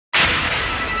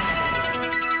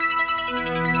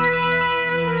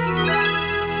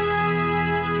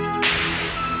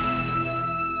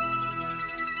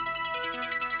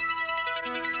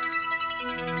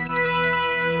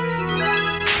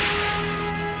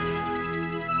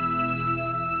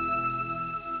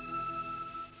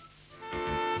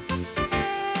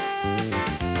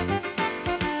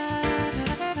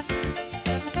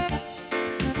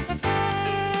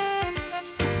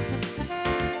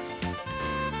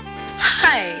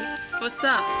Hi, what's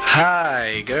up?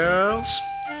 Hi, girls.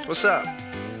 What's up?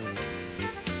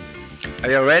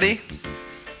 Are you ready?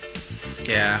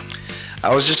 Yeah,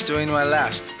 I was just doing my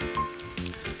last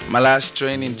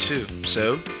training too,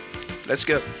 so let's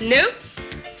go. No,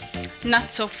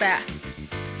 not so fast.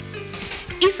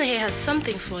 Issa here has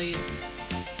something for you.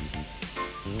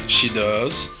 She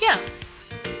does? Yeah.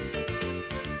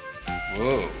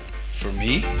 Whoa, for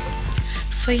me?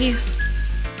 For you.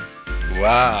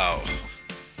 Wow.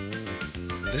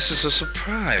 This is a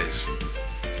surprise.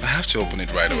 I have to open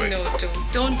it right away. No,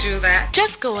 don't do that.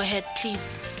 Just go ahead, please.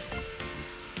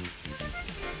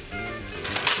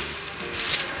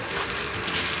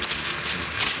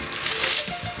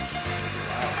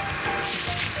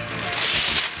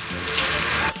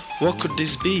 What could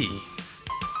this be?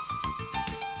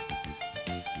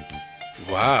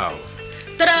 Wow.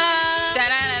 Ta-da!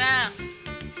 Da-da-da-da.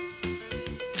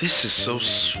 This is so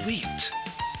sweet.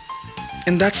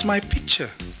 And that's my picture.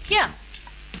 Yeah.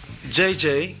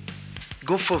 JJ,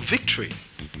 go for victory.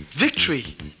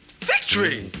 Victory.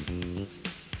 Victory.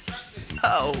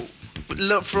 Oh, with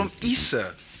love from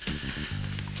Issa.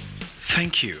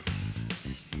 Thank you.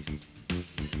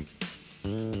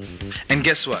 And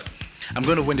guess what? I'm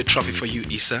going to win the trophy for you,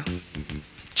 Issa,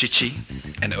 Chichi,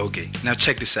 and Oge. Now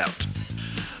check this out.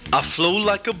 I flow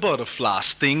like a butterfly,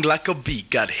 sting like a bee,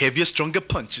 got heavier, stronger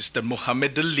punches than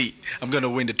Muhammad Ali. I'm going to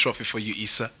win the trophy for you,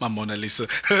 Issa, my Mona Lisa.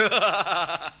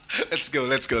 Let's go,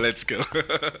 let's go, let's go.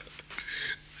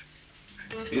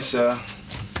 Issa,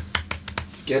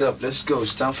 get up, let's go.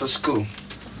 It's time for school.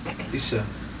 Issa.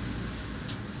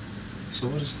 So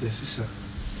what is this, Issa?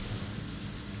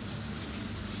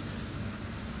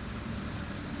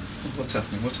 What's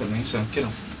happening? What's happening? Issa, get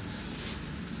up.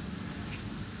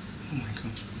 Oh my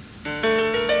God.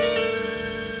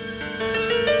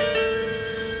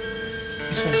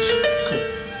 Issa, go.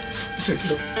 Issa,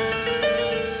 get up.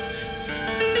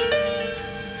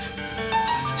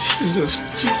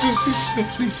 Jesus, Issa,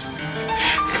 please.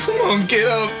 Come on, get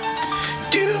up.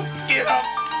 Get up, get up.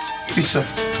 Issa,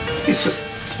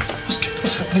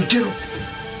 what's happening? Get up.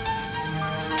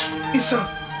 Issa,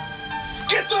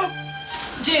 get up.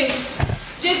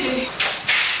 JJ.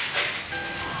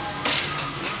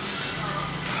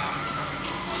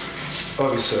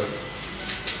 Officer,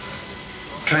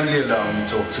 kindly allow me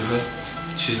to talk to her.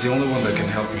 She's the only one that can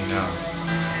help me now.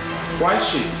 Why is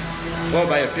she? Well,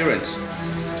 by appearance.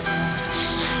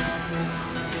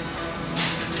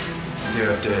 They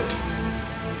are dead.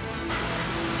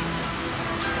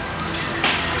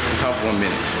 You have 1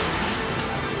 minute.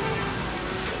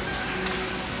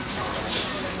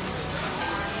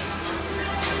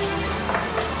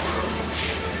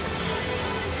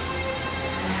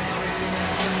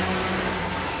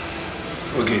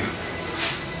 Okay,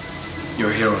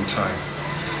 you're here on time.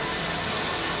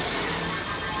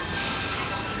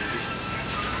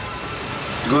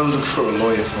 Go and look for a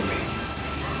lawyer for me.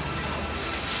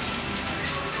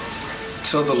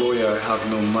 Tell the lawyer I have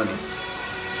no money,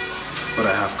 but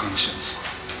I have conscience.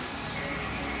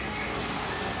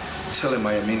 Tell him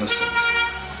I am innocent.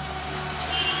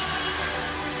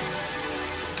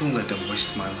 Don't let them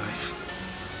waste my life.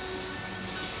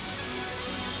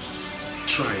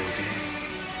 Try again.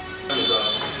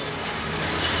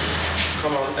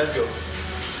 Come on, let's go.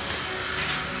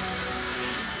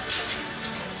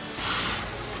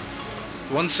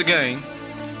 Once again,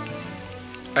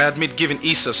 I admit giving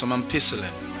Issa some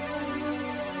ampicillin,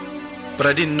 but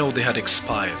I didn't know they had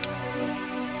expired.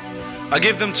 I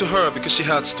gave them to her because she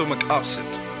had stomach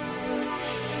upset.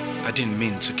 I didn't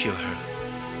mean to kill her.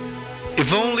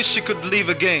 If only she could live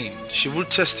again, she would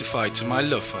testify to my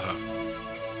love for her.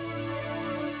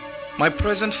 My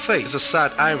present fate is a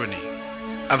sad irony.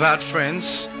 I've had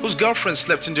friends whose girlfriends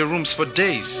slept in their rooms for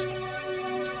days,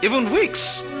 even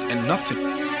weeks, and nothing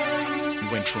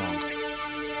went wrong.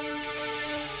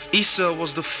 Issa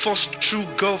was the first true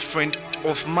girlfriend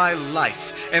of my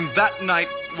life, and that night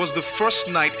was the first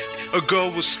night a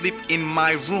girl would sleep in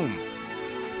my room.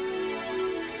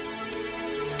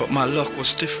 But my luck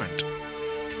was different,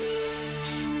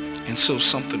 and so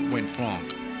something went wrong,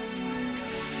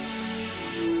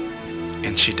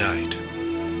 and she died.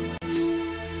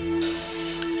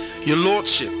 Your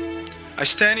Lordship, I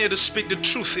stand here to speak the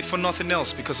truth, if for nothing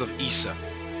else, because of Issa.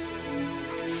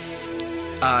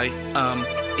 I am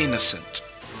innocent.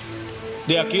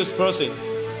 The accused person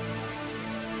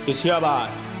is hereby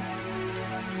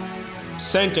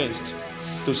sentenced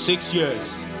to 6 years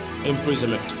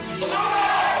imprisonment.